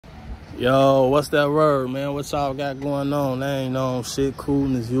Yo, what's that word, man? What y'all got going on? I ain't on shit,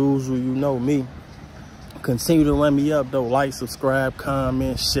 cool as usual. You know me. Continue to run me up, though. Like, subscribe,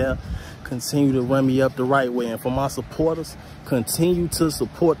 comment, share. Continue to run me up the right way. And for my supporters, continue to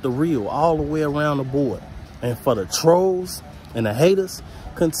support the real all the way around the board. And for the trolls and the haters,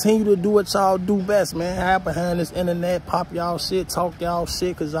 continue to do what y'all do best, man. Hide behind this internet, pop y'all shit, talk y'all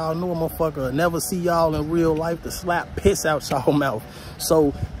shit, because y'all know a motherfucker will never see y'all in real life to slap piss out y'all mouth.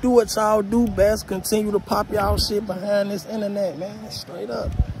 So do what y'all do best. Continue to pop y'all shit behind this internet, man. Straight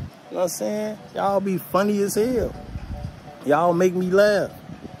up. You know what I'm saying? Y'all be funny as hell. Y'all make me laugh.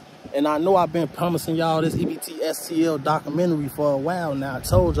 And I know I've been promising y'all this EBT STL documentary for a while now. I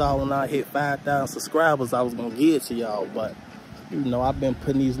told y'all when I hit 5,000 subscribers, I was going to give it to y'all. But, you know, I've been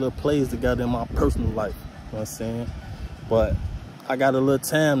putting these little plays together in my personal life. You know what I'm saying? But I got a little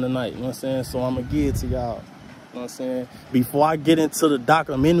time tonight. You know what I'm saying? So I'm going to give it to y'all. You know what I'm saying? Before I get into the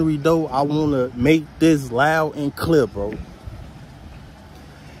documentary, though, I want to make this loud and clear, bro.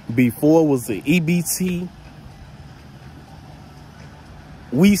 Before it was the EBT,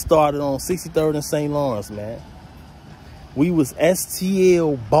 we started on 63rd and St. Lawrence, man. We was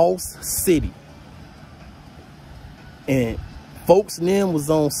STL Boss City. And folks and them was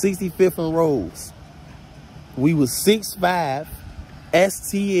on 65th and Rose. We was 6'5",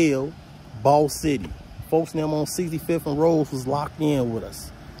 STL Boss City. Folks and them on 65th and Rose was locked in with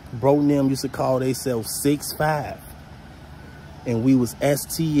us. Bro and them used to call themselves 6'5". And we was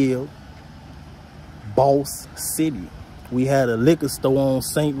STL Boss City. We had a liquor store on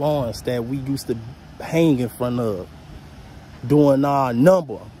St. Lawrence that we used to hang in front of. Doing our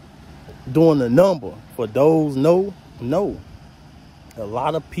number. Doing the number. For those know. A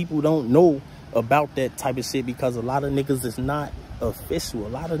lot of people don't know about that type of shit because a lot of niggas is not official. A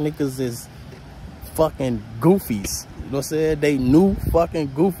lot of niggas is fucking goofies. You know what I'm saying? They new fucking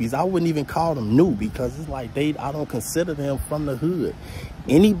goofies. I wouldn't even call them new because it's like I don't consider them from the hood.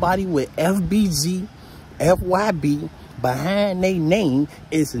 Anybody with FBG, FYB behind their name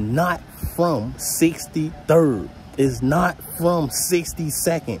is not from 63rd. It's not from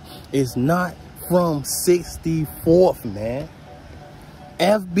 62nd. It's not from 64th, man.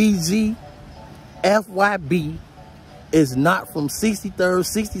 FBG, FYB is not from 63rd,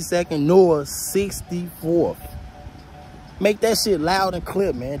 62nd, nor 64th. Make that shit loud and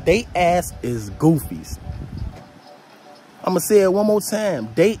clear, man. They ass is goofies. I'm going to say it one more time.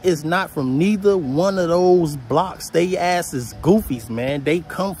 They is not from neither one of those blocks. They ass is goofies, man. They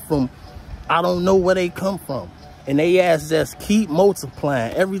come from, I don't know where they come from. And they ass just keep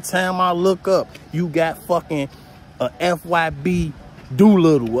multiplying. Every time I look up, you got fucking a FYB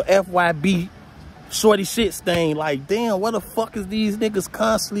Doolittle, a FYB Shorty Shit Stain. Like, damn, where the fuck is these niggas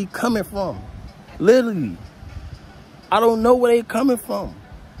constantly coming from? Literally. I don't know where they coming from.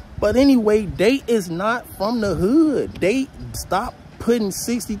 But anyway, they is not from the hood. They stop putting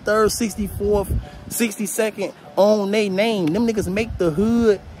 63rd, 64th, 62nd on their name. Them niggas make the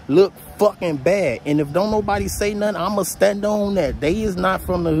hood look fucking bad. And if don't nobody say nothing, I'ma stand on that. They is not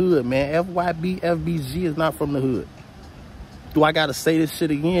from the hood, man. FYB, FBG is not from the hood. Do I gotta say this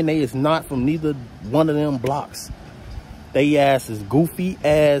shit again? They is not from neither one of them blocks. They ass is goofy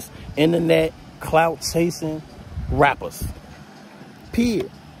ass internet clout chasing rappers.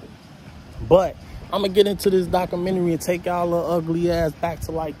 Period. But I'm gonna get into this documentary and take y'all little ugly ass back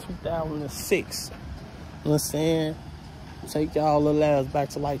to like 2006. You know what I'm saying? Take y'all little ass back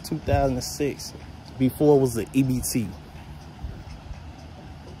to like 2006. Before it was the EBT.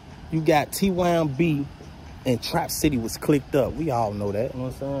 You got T1B and Trap City was clicked up. We all know that. You know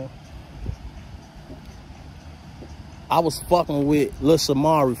what I'm saying? I was fucking with Lil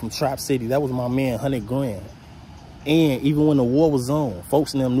Shamari from Trap City. That was my man, 100 grand. And even when the war was on,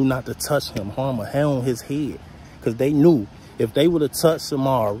 folks in them knew not to touch him, harm a hair on his head. Because they knew if they would have touched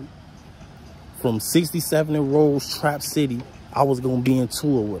Shamari from 67 and Rose, Trap City, I was going to be in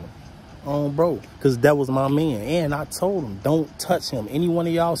tour with him. Bro, because that was my man. And I told him, don't touch him. Any one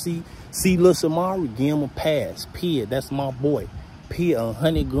of y'all see Lil Shamari, give him a pass. Period. That's my boy. Period.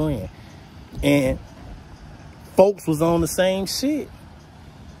 100 grand. And folks was on the same shit.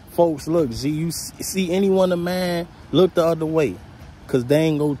 Folks, look, G, you see anyone of mine, look the other way. Because they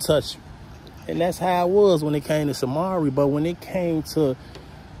ain't going to touch you. And that's how it was when it came to Shamari. But when it came to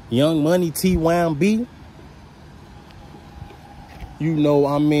Young Money, T1B, you know,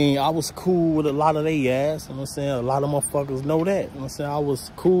 I mean, I was cool with a lot of their ass. You know what I'm saying? A lot of motherfuckers know that. You know what I'm saying? I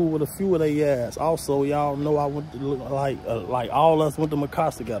was cool with a few of their ass. Also, y'all know I went to, like all of us went to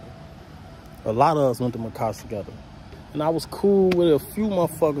McCoss together. A lot of us went to McCoss together. And I was cool with a few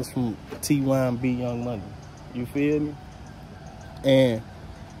motherfuckers from T1B Young Money. You feel me? And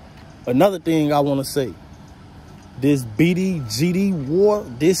Another thing I want to say, this BDGD war,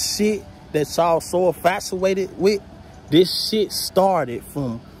 this shit that y'all so infatuated with, this shit started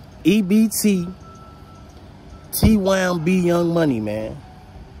from EBT T1 Young Money, man.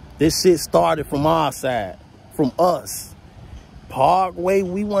 This shit started from our side, from us. Parkway,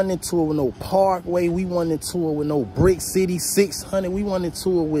 we wasn't into it with no Parkway. We wasn't into it with no Brick City 600. We wasn't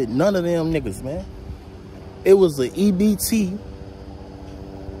into it with none of them niggas, man. It was a EBT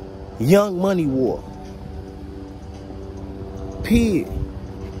Young Money war. Period.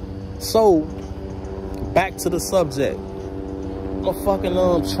 So, back to the subject.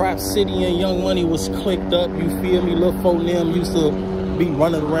 Motherfucking Trap City and Young Money was clicked up, you feel me? Lil' folk them used to be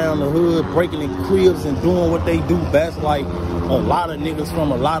running around the hood, breaking in cribs and doing what they do best, like a lot of niggas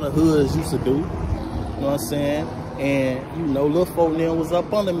from a lot of hoods used to do. You know what I'm saying? And, you know, Lil' folk them was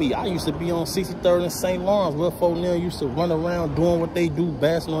up under me. I used to be on 63rd and St. Lawrence. Lil' folk them used to run around doing what they do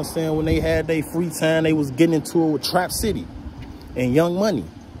best, you know what I'm saying? When they had their free time, they was getting into it with Trap City and Young Money.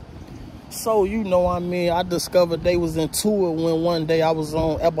 So, you know what I mean, I discovered they was into it when one day I was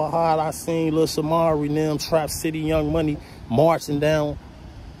on Eberhard. I seen Lil Shamari and them, Trap City, Young Money, marching down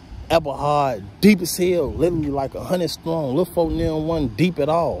Eberhard, deep as hell, literally like 100 strong. Lil' folk them wasn't deep at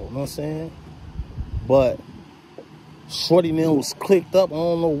all, you know what I'm saying? But Shorty them was clicked up. I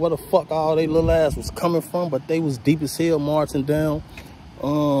don't know where the fuck all they little ass was coming from, but they was deep as hell marching down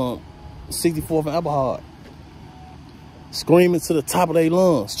 64th and Eberhard, screaming to the top of their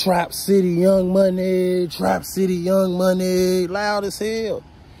lungs, Trap City, Young Money, Trap City, Young Money, loud as hell.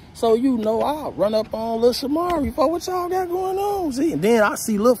 So, you know, I'll run up on Lil Shamari, for what y'all got going on? See, and then I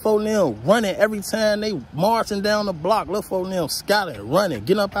see Lil' folk them running every time they marching down the block. Lil' folk them scouting, running,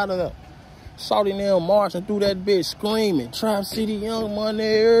 getting up out of there. Shorty them marching through that bitch, screaming, Trap City, Young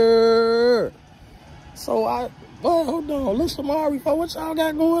Money. So boy, hold on, Lil Shamari, for what y'all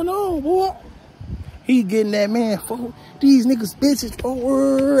got going on, boy? He getting that, man, for these niggas bitches,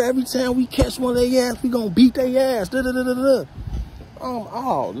 for every time we catch one of their ass, we gonna beat their ass. Yeah.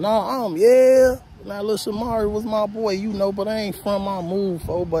 Now, Lil Shamari was my boy, you know, but I ain't from my move,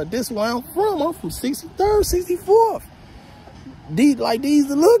 for. But this where I'm from 63rd, 64th. These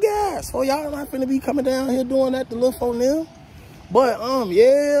the little guys, for y'all not finna be coming down here doing that to Lil' folk them. But,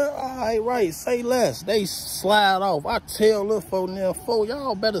 yeah, all right, say less. They slide off. I tell Lil' folk them, folk,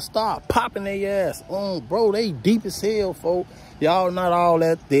 y'all better start popping their ass. Bro, they deep as hell, folk. Y'all not all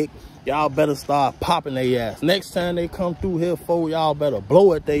that thick. Y'all better start popping their ass. Next time they come through here, folk, y'all better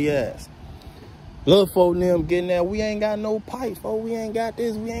blow at their ass. Lil' folk them getting that, we ain't got no pipes, folk. We ain't got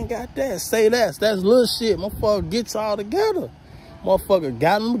this, we ain't got that. Say less. That's little shit. Motherfucker gets all together. Motherfucker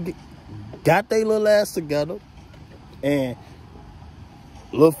got they little ass together, and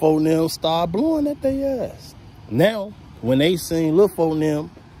Lil' folk them start blowing at their ass. Now, when they seen Lil' folk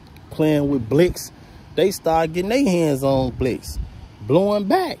them playing with Blicks, they start getting their hands on Blicks, blowing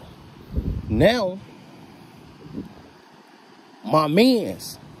back. Now, my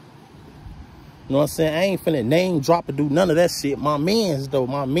mans, you know what I'm saying? I ain't finna name drop or do none of that shit. My mans, though,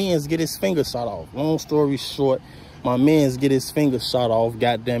 my mans get his finger shot off. Long story short, my mans get his finger shot off,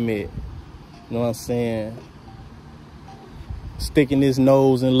 goddamn it. You know what I'm saying? Sticking his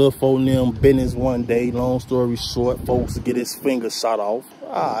nose in Lil' folk them business one day. Long story short, folks get his finger shot off.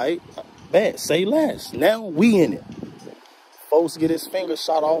 All right, bet, say less. Now we in it. Folks get his finger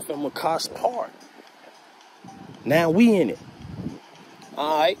shot off in McCosh Park. Now we in it.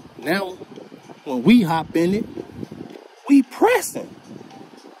 All right, now when we hop in it, we pressing.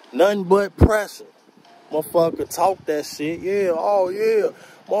 Nothing but pressing. Motherfucker talk that shit. Yeah, oh yeah.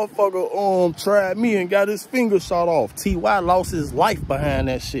 Motherfucker tried me and got his finger shot off. T.Y. lost his life behind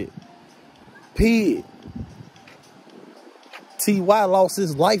that shit. Period. T.Y. lost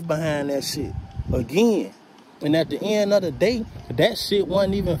his life behind that shit. Again. And at the end of the day, that shit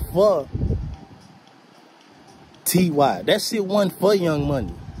wasn't even for T.Y. That shit wasn't for Young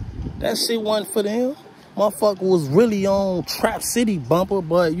Money. That shit wasn't for them. Motherfucker was really on Trap City bumper,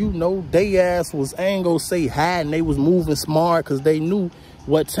 but you know, they ass was, I ain't gonna say hiding, they was moving smart because they knew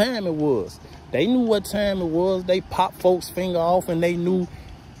what time it was. They knew what time it was. They popped folks' finger off and they knew,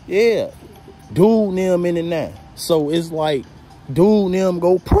 yeah, dude them in it now. So it's like, dude them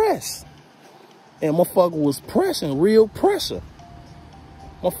go press. And motherfucker was pressing, real pressure.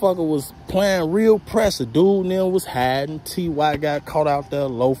 Motherfucker was playing real pressure. Dude them was hiding. T.Y. got caught out there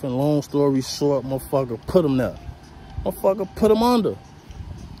loafing. Long story short, motherfucker put him there. Motherfucker put him under.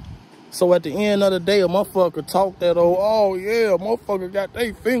 So at the end of the day, a motherfucker talked that, oh yeah, motherfucker got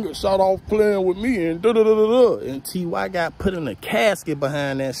their finger shot off playing with me and da-da-da-da-da. And T.Y. got put in a casket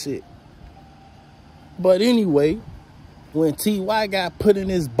behind that shit. But anyway, When T.Y. got put in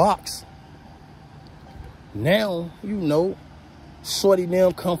his box, now, you know, shorty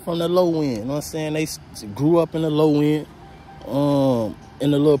them come from the low end. You know what I'm saying? They grew up in the low end,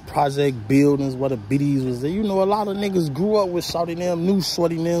 in the little project buildings where the biddies was there. You know, a lot of niggas grew up with shorty them, knew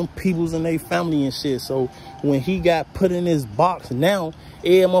shorty them, peoples in their family and shit. So when he got put in his box, now,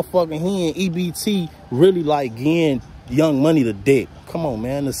 every motherfucking he and EBT really like getting Young Money the dick. Come on,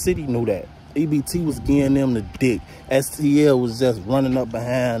 man. The city knew that. EBT was getting them the dick. STL was just running up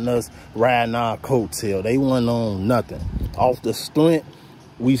behind us, riding our coattail. They wasn't on nothing. Off the strength,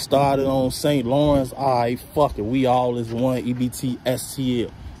 we started on St. Lawrence. All right, fuck it. We all is one EBT STL.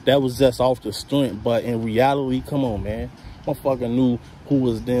 That was just off the strength. But in reality, come on, man. Motherfucker knew who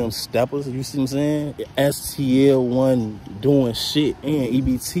was them steppers. You see what I'm saying? STL wasn't doing shit. And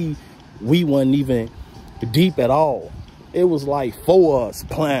EBT, we wasn't even deep at all. It was like for us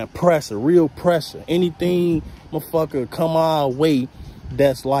applying pressure, real pressure. Anything motherfucker come our way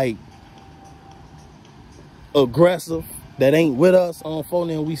that's like aggressive, that ain't with us on phone,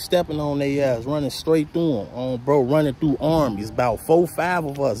 and we stepping on their ass, running straight through them. Bro, running through armies. About 4 or 5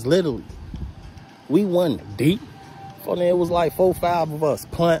 of us, literally. We wasn't deep. Phone, it was like 4 or 5 of us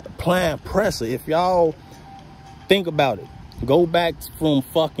applying pressure. If y'all think about it, go back from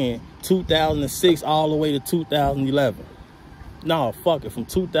fucking 2006 all the way to 2011. No, fuck it. From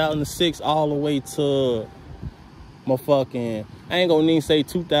 2006 all the way to motherfucking, I ain't gonna even say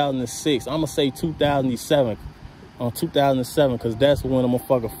 2006. I'm gonna say 2007. On 2007, because that's when the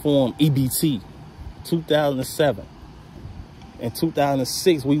motherfucker formed EBT. 2007. In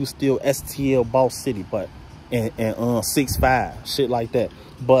 2006, we was still STL Boss City, but and 6'5", shit like that.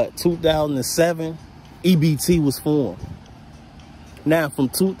 But 2007, EBT was formed. Now, from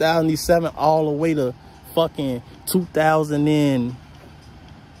 2007 all the way to fucking 2010,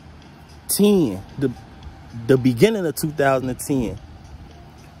 the beginning of 2010,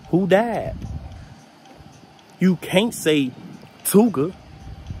 who died? You can't say Tuga,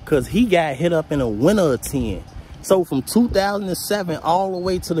 because he got hit up in the winter of 10. So from 2007 all the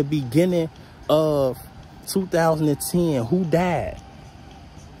way to the beginning of 2010, who died?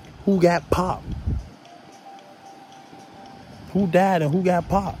 Who got popped? Who died and who got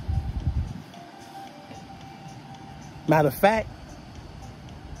popped? Matter of fact,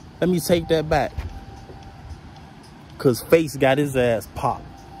 let me take that back. Because Face got his ass popped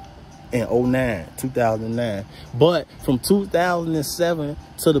in 2009. But from 2007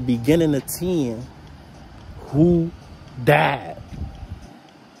 to the beginning of 10, who died?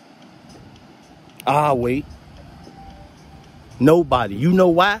 Wait. Nobody. You know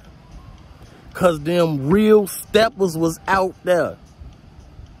why? Because them real steppers was out there.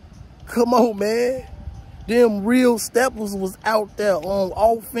 Come on, man. Them real steppers was out there on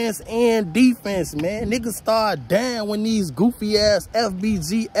offense and defense, man. Niggas started down when these goofy ass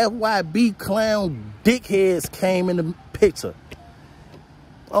FBG, FYB clown dickheads came in the picture.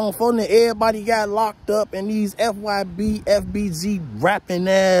 On phone, everybody got locked up, and these FYB, FBG rapping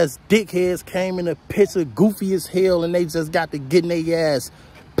ass dickheads came in the picture, goofy as hell, and they just got to getting their ass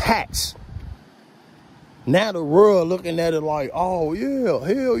patched. Now the world looking at it like, oh yeah,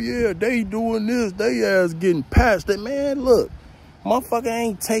 hell yeah, they doing this, they ass getting patched. That man, look, motherfucker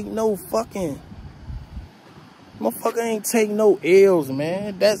ain't take no L's,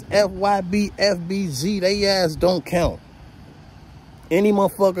 man. That's FYB, FBG, they ass don't count. Any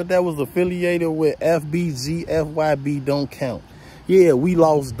motherfucker that was affiliated with FBG, FYB don't count. Yeah, we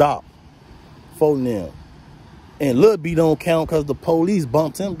lost Doc for them. And Lil B don't count because the police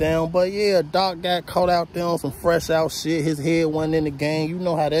bumped him down. But yeah, Doc got caught out there on some fresh out shit. His head wasn't in the game. You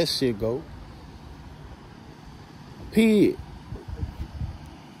know how that shit go. Period.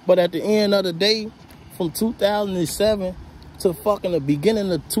 But at the end of the day, from 2007 to fucking the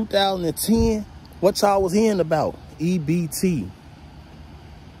beginning of 2010, what y'all was hearing about? EBT.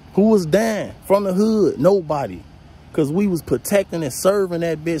 Who was dying from the hood? Nobody. Because we was protecting and serving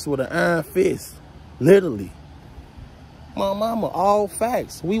that bitch with an iron fist. Literally. My mama, all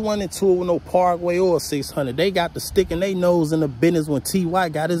facts. We wasn't into it with no Parkway or 600. They got the stick in their nose in the business when T.Y.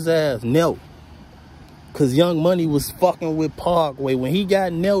 got his ass knelt. Because Young Money was fucking with Parkway. When he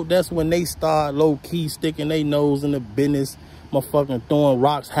got knelt, that's when they started low-key sticking their nose in the business, motherfucking throwing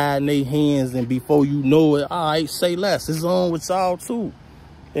rocks, hiding their hands, and before you know it, all right, say less. It's on with y'all too.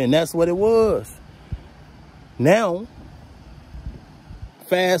 And that's what it was. Now,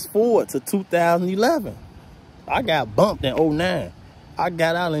 fast forward to 2011. I got bumped in 09. I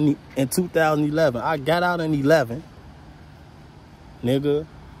got out in 2011. I got out in 11, nigga,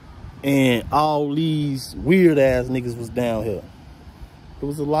 and all these weird ass niggas was down here. There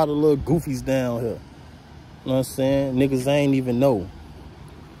was a lot of little goofies down here. know what I'm saying? Niggas ain't even know. You know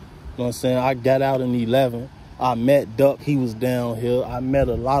what I'm saying? I got out in 11. I met Duck. He was down here. I met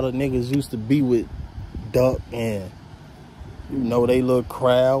a lot of niggas used to be with Duck, and you know, they little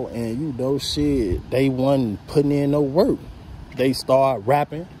crowd, and you know, shit, they wasn't putting in no work. They start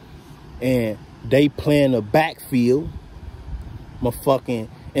rapping, and they playing the backfield, motherfucking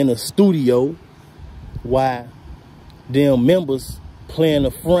in the studio, while them members playing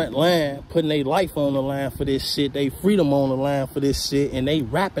the front line, putting their life on the line for this shit, they freedom on the line for this shit, and they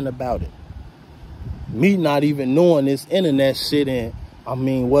rapping about it. Me not even knowing this internet shit, and I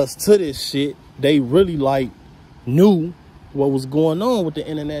mean, what's to this shit, they really like knew what was going on with the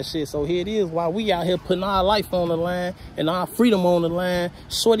internet shit. So here it is, while we out here putting our life on the line and our freedom on the line,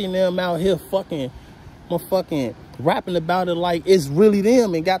 shorty them out here fucking rapping about it like it's really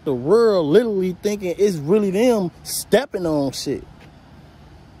them, and got the world literally thinking it's really them stepping on shit.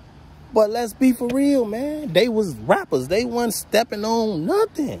 But let's be for real, man. They was rappers. They wasn't stepping on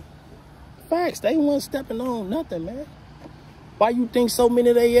nothing. Facts, they wasn't stepping on nothing, man. Why you think so many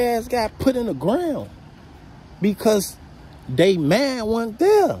of their ass got put in the ground? Because they man wasn't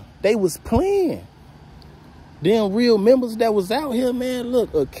there. They was playing. Them real members that was out here, man,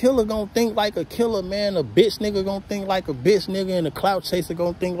 look, a killer gonna think like a killer, man. A bitch nigga gonna think like a bitch nigga, and a clout chaser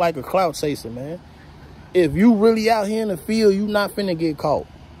gonna think like a clout chaser, man. If you really out here in the field, you not finna get caught.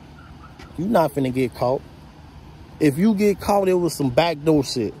 You not finna get caught. If you get caught, it was some backdoor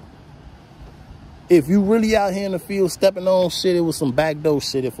shit. If you really out here in the field stepping on shit, it was some backdoor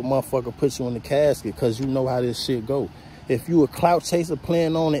shit if a motherfucker puts you in the casket, because you know how this shit go. If you a clout chaser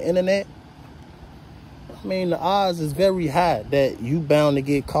playing on the internet, I mean, the odds is very high that you bound to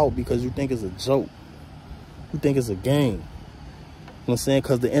get caught because you think it's a joke. You think it's a game. You know what I'm saying?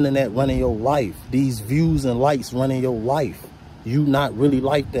 Because the internet running your life. These views and likes running your life. You not really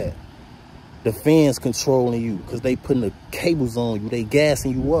like that. The fans controlling you because they putting the cables on you. They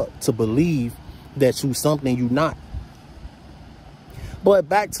gassing you up to believe that you something you not. But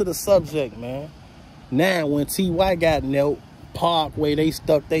back to the subject, man. Now, when T.Y. got nailed, Parkway, they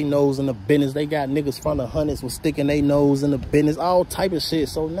stuck their nose in the business. They got niggas from the hundreds was sticking their nose in the business, all type of shit.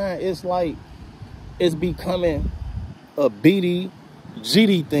 So now it's like, it's becoming a BD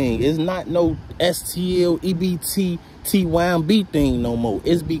GD thing. It's not no STL, EBT, TYMB thing no more.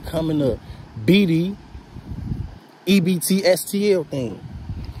 It's becoming a BD, EBT, STL thing.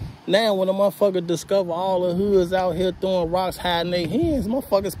 Now, when a motherfucker discover all the hoods out here throwing rocks, hiding their hands,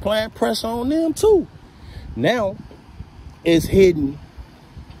 motherfuckers playing pressure on them too. Now, it's hidden.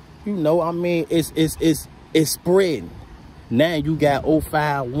 You know, I mean, it's spreading. Now you got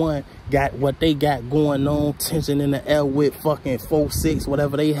 051, got what they got going on, tension in the air with fucking 4-6,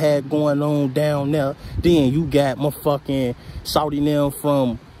 whatever they had going on down there. Then you got motherfucking shouting them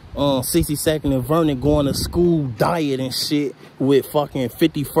from 62nd and Vernon going to school diet and shit with fucking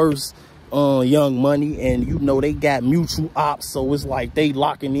 51st Young Money, and you know they got mutual ops, so it's like they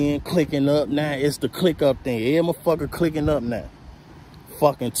locking in, clicking up. Now it's the click up thing. Every motherfucker clicking up now.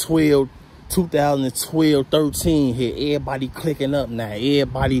 Fucking 2012, 13 here. Everybody clicking up now.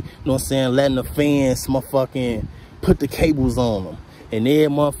 Everybody, you know what I'm saying, letting the fans motherfucking put the cables on them. And every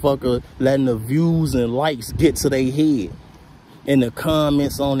motherfucker letting the views and likes get to their head. And the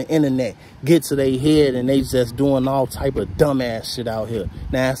comments on the internet get to their head, and they just doing all type of dumbass shit out here.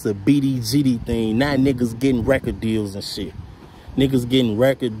 Now it's the BDGD thing. Now niggas getting record deals and shit. Niggas getting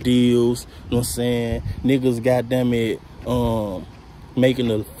record deals, you know what I'm saying? Niggas goddamn it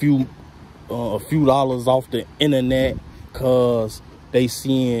making a few dollars off the internet cause they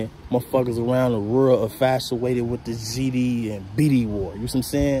seeing motherfuckers around the world infatuated with the GD and BD war. You know what I'm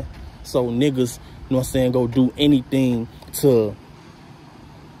saying? So niggas, you know what I'm saying, go do anything to,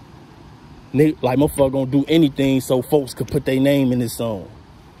 like, motherfucker gonna do anything so folks could put their name in this song.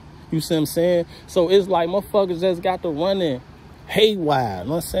 You see what I'm saying? So it's like motherfuckers just got to running haywire, you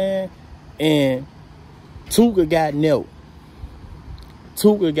know what I'm saying? And Tuka got nailed.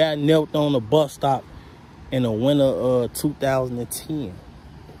 Tuka got nailed on the bus stop in the winter of 2010.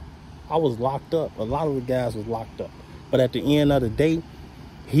 I was locked up. A lot of the guys was locked up. But at the end of the day,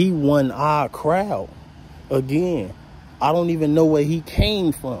 he won our crowd again. I don't even know where he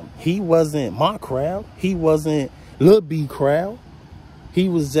came from. He wasn't my crowd. He wasn't Lil B crowd. He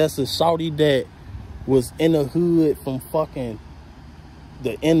was just a shorty that was in the hood from fucking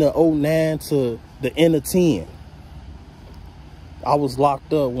the end of 09 to the end of 10. I was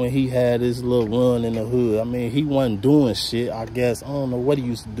locked up when he had his little run in the hood. I mean, he wasn't doing shit, I guess. I don't know what he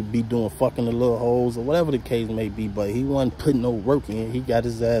used to be doing, fucking the little hoes or whatever the case may be, but he wasn't putting no work in. He got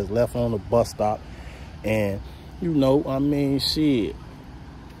his ass left on the bus stop. And, you know, I mean, shit.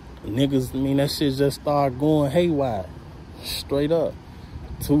 Niggas, I mean, that shit just started going haywire. Straight up.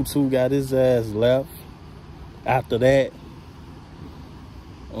 Tutu got his ass left. After that,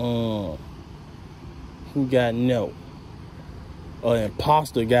 who got knelt?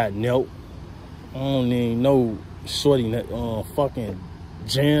 Imposter got knelt. I don't even know. Shorty, fucking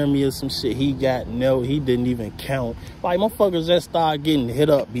Jeremy or some shit, he got knelt. He didn't even count. Like, motherfuckers just started getting hit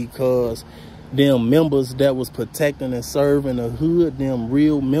up because them members that was protecting and serving the hood, them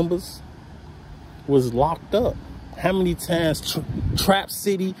real members, was locked up. How many times Trap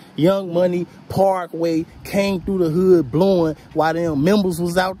City, Young Money, Parkway came through the hood blowing while them members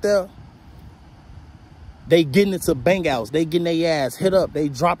was out there? They getting into bang outs. They getting their ass hit up. They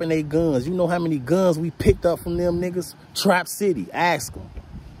dropping their guns. You know how many guns we picked up from them niggas? Trap City, ask them.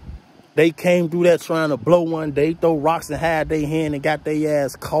 They came through that trying to blow one day, throw rocks and hide their hand and got their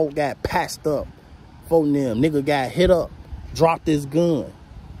ass caught, got patched up. For them, nigga got hit up, dropped his gun.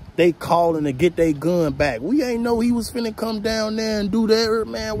 They calling to get their gun back. We ain't know he was finna come down there and do that.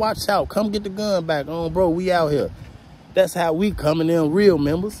 Man, watch out. Come get the gun back. Bro, we out here. That's how we coming in, real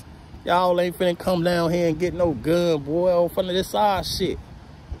members. Y'all ain't finna come down here and get no gun, boy. On front of this our shit.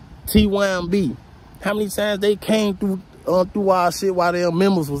 T1B. How many times they came through our shit while their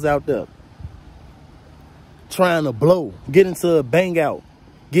members was out there? Trying to blow. Get into a bang out.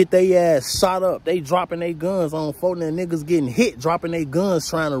 Get their ass shot up. They dropping their guns on phone and niggas getting hit, dropping their guns,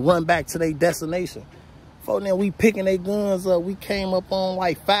 trying to run back to their destination. Phone then we picking their guns up. We came up on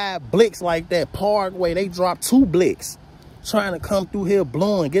like 5 blicks like that. Parkway, they dropped 2 blicks. Trying to come through here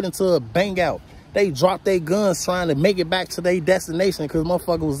blowing, get into a bang out. They dropped their guns trying to make it back to their destination because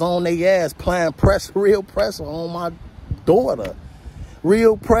motherfucker was on their ass applying pressure, real pressure on my daughter.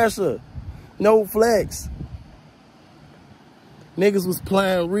 Real pressure. No flex. Niggas was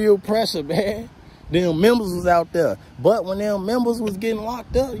playing real pressure, man. Them members was out there. But when them members was getting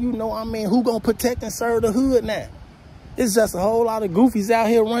locked up, you know, I mean, who gonna protect and serve the hood now? It's just a whole lot of goofies out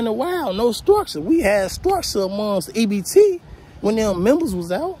here running wild. No structure. We had structure amongst EBT when them members was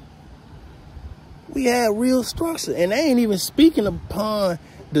out. We had real structure. And they ain't even speaking upon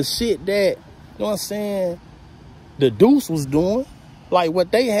the shit that, you know what I'm saying, the Deuce was doing. Like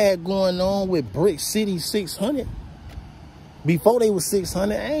what they had going on with Brick City 600. Before they was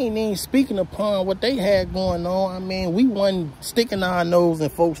 600, I ain't even speaking upon what they had going on. I mean, we wasn't sticking our nose in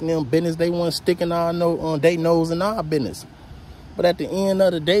folks in them business. They wasn't sticking our nose on their nose in our business. But at the end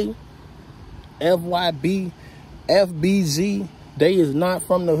of the day, FYB, FBG, they is not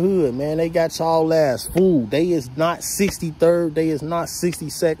from the hood, man. They got y'all ass fooled. They is not 63rd. They is not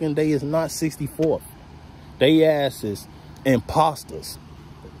 62nd. They is not 64th. They asses imposters.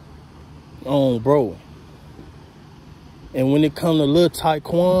 Bro. And when it come to Lil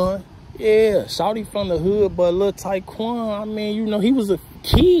Taekwon, yeah, shawty from the hood, but Lil Taekwon, I mean, you know, he was a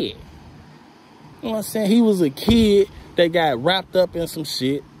kid. You know what I'm saying? He was a kid that got wrapped up in some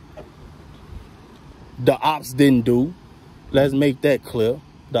shit the ops didn't do. Let's make that clear.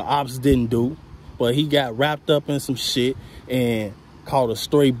 The ops didn't do. But he got wrapped up in some shit and caught a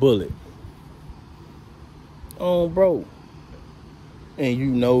stray bullet. Bro. And you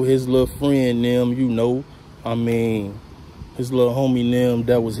know, his little friend them, you know, I mean, his little homie them,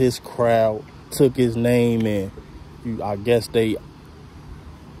 that was his crowd, took his name and I guess they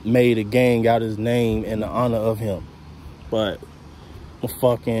made a gang out his name in the honor of him. But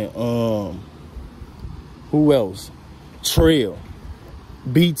fucking who else? Trail,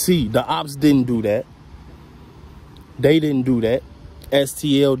 BT, the ops didn't do that. They didn't do that.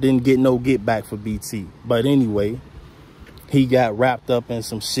 STL didn't get no get back for BT. But anyway, he got wrapped up in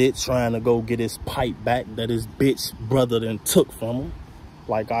some shit trying to go get his pipe back that his bitch brother then took from him.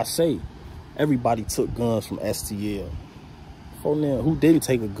 Like I say, everybody took guns from STL. For now, who didn't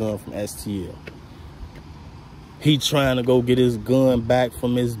take a gun from STL? He trying to go get his gun back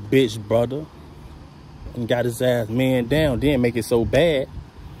from his bitch brother and got his ass man down. Didn't make it so bad.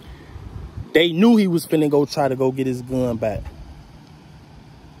 They knew he was finna go try to go get his gun back.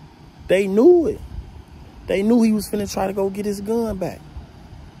 They knew it. They knew he was finna try to go get his gun back.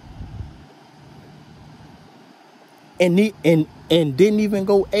 And didn't even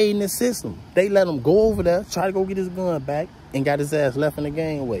go aid and assist him. They let him go over there, try to go get his gun back, and got his ass left in the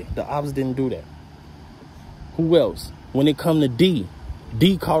gangway. The ops didn't do that. Who else? When it come to D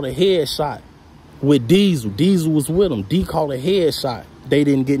caught a headshot with Diesel. Diesel was with him. D caught a headshot. They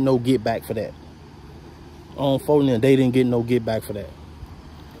didn't get no get back for that. On phone, they didn't get no get back for that.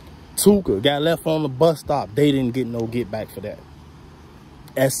 Tuka got left on the bus stop. They didn't get no get back for that.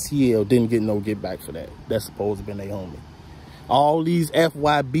 STL didn't get no get back for that. That's supposed to be their homie. All these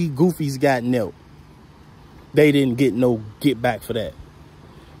FYB goofies got nailed. They didn't get no get back for that.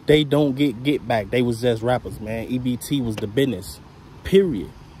 They don't get back. They was just rappers, man. EBT was the business, period.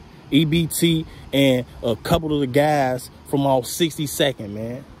 EBT and a couple of the guys from all 62nd,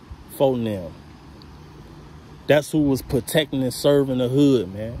 man, folding them. That's who was protecting and serving the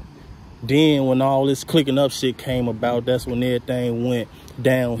hood, man. Then when all this clicking up shit came about, that's when everything went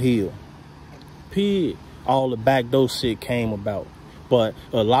downhill. Period. All the backdoor shit came about. But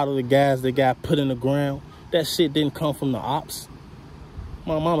a lot of the guys that got put in the ground, that shit didn't come from the ops.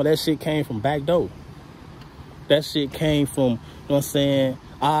 My mama, that shit came from backdoor. That shit came from, you know what I'm saying,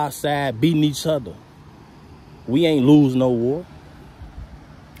 our side beating each other. We ain't lose no war.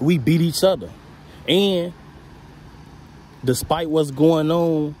 We beat each other. And despite what's going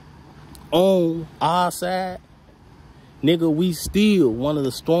on our side, nigga, we still one of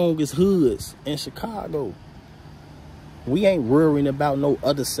the strongest hoods in Chicago. We ain't worrying about no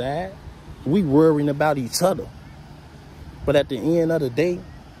other side. We worrying about each other. But at the end of the day,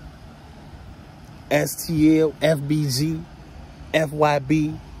 STL, FBG,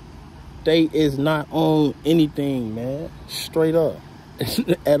 FYB, they is not on anything, man. Straight up.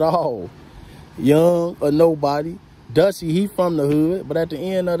 At all. Young or nobody. Dutchy, he from the hood. But at the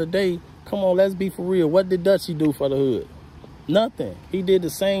end of the day, come on, let's be for real. What did Dutchy do for the hood? Nothing. He did the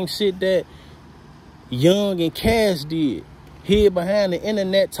same shit that Young and Cash did. Hid behind the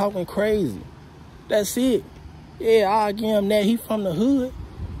internet talking crazy. That's it. Yeah, I'll give him that. He from the hood.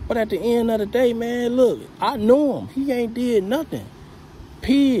 But at the end of the day, man, look, I know him. He ain't did nothing.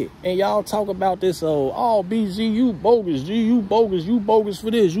 Period. And y'all talk about this, oh, BG, you bogus. G, you bogus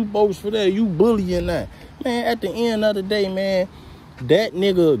for this. You bogus for that. You bullying that. Man, at the end of the day, man, that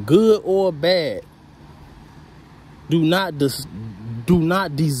nigga, good or bad, do not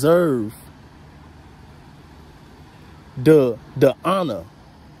deserve the honor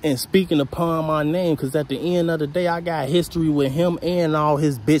and speaking upon my name, because at the end of the day, I got history with him and all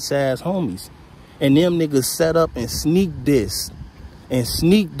his bitch ass homies. And them niggas set up and sneak this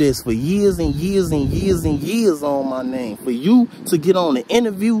for years and years and years and years on my name. For you to get on the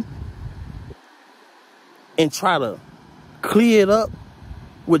interview and try to clear it up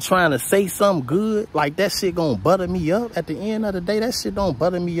with trying to say something good, like that shit gonna butter me up. At the end of the day, that shit don't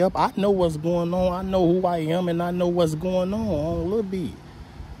butter me up. I know what's going on. I know who I am, and I know what's going on Lil B.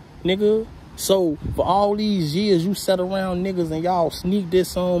 Nigga, so for all these years you sat around niggas and y'all sneak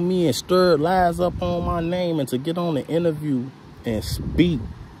this on me and stirred lies up on my name, and to get on the interview and speak,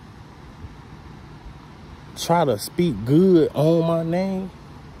 try to speak good on my name,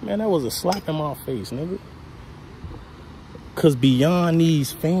 man, that was a slap in my face, nigga. Cause beyond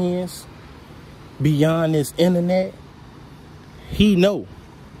these fans, beyond this internet, he know.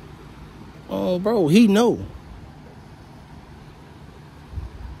 Oh, bro, he know.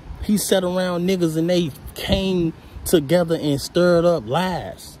 He sat around niggas and they came together and stirred up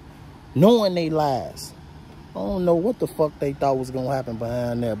lies, knowing they lies. I don't know what the fuck they thought was gonna happen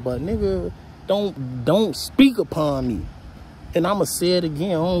behind that, but nigga, don't speak upon me. And I'ma say it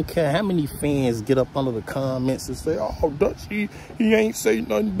again, I don't care how many fans get up under the comments and say, oh, Dutchy, he ain't say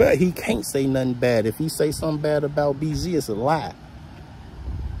nothing bad. He can't say nothing bad. If he say something bad about BG, it's a lie.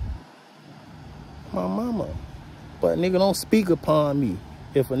 My mama. But nigga, don't speak upon me.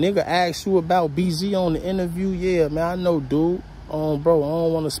 If a nigga asks you about BG on the interview, yeah, man, I know, dude. Bro, I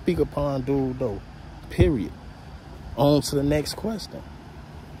don't want to speak upon dude, though. Period. On to the next question.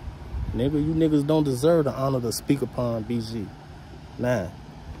 Nigga, you niggas don't deserve the honor to speak upon BG. Nah.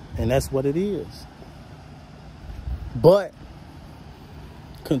 And that's what it is. But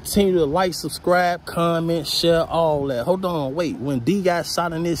continue to like, subscribe, comment, share, all that. Hold on, wait. When D got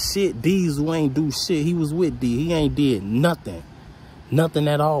shot in this shit, Diesel ain't do shit. He was with D. He ain't did nothing. Nothing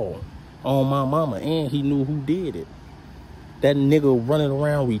at all on my mama. And he knew who did it. That nigga running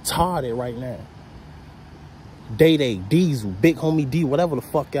around retarded right now. Day Diesel, big homie D, whatever the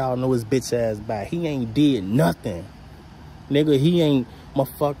fuck y'all know his bitch ass by. He ain't did nothing. Nigga, he ain't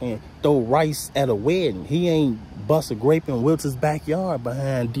motherfucking throw rice at a wedding. He ain't bust a grape in Wilter's backyard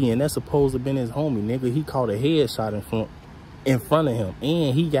behind D, and that's supposed to have been his homie. Nigga, he caught a headshot in front of him,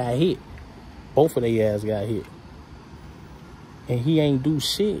 and he got hit. Both of their ass got hit. And he ain't do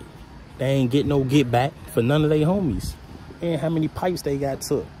shit. They ain't get no get back for none of their homies. And how many pipes they got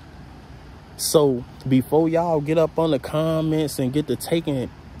took. So before y'all get up on the comments and get to taking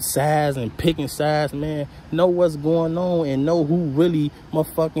sides and picking sides, man, know what's going on and know who really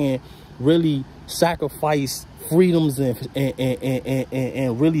motherfucking really sacrifice freedoms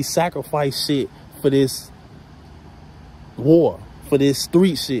and really sacrifice shit for this war, for this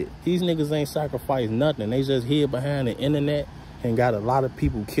street shit. These niggas ain't sacrificed nothing. They just hid behind the internet and got a lot of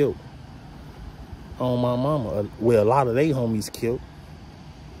people killed. On my mama, well, a lot of they homies killed.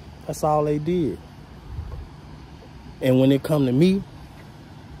 That's all they did. And when it come to me,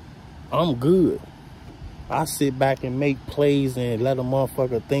 I'm good. I sit back and make plays and let a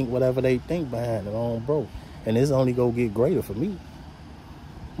motherfucker think whatever they think behind it on, bro. And it's only gonna get greater for me.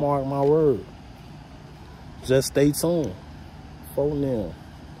 Mark my word. Just stay tuned. For now.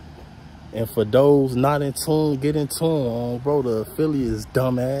 And for those not in tune, get in tune on, bro. The affiliates,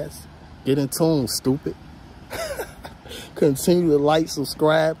 dumbass. Get in tune, stupid. Continue to like,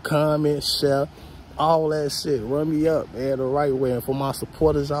 subscribe, comment, share. All that shit. Run me up, man, the right way. And for my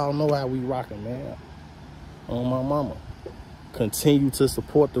supporters, y'all know how we rocking, man. On my mama. Continue to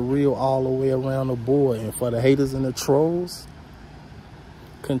support the real all the way around the board. And for the haters and the trolls,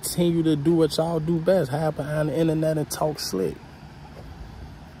 continue to do what y'all do best. Hide behind the internet and talk slick.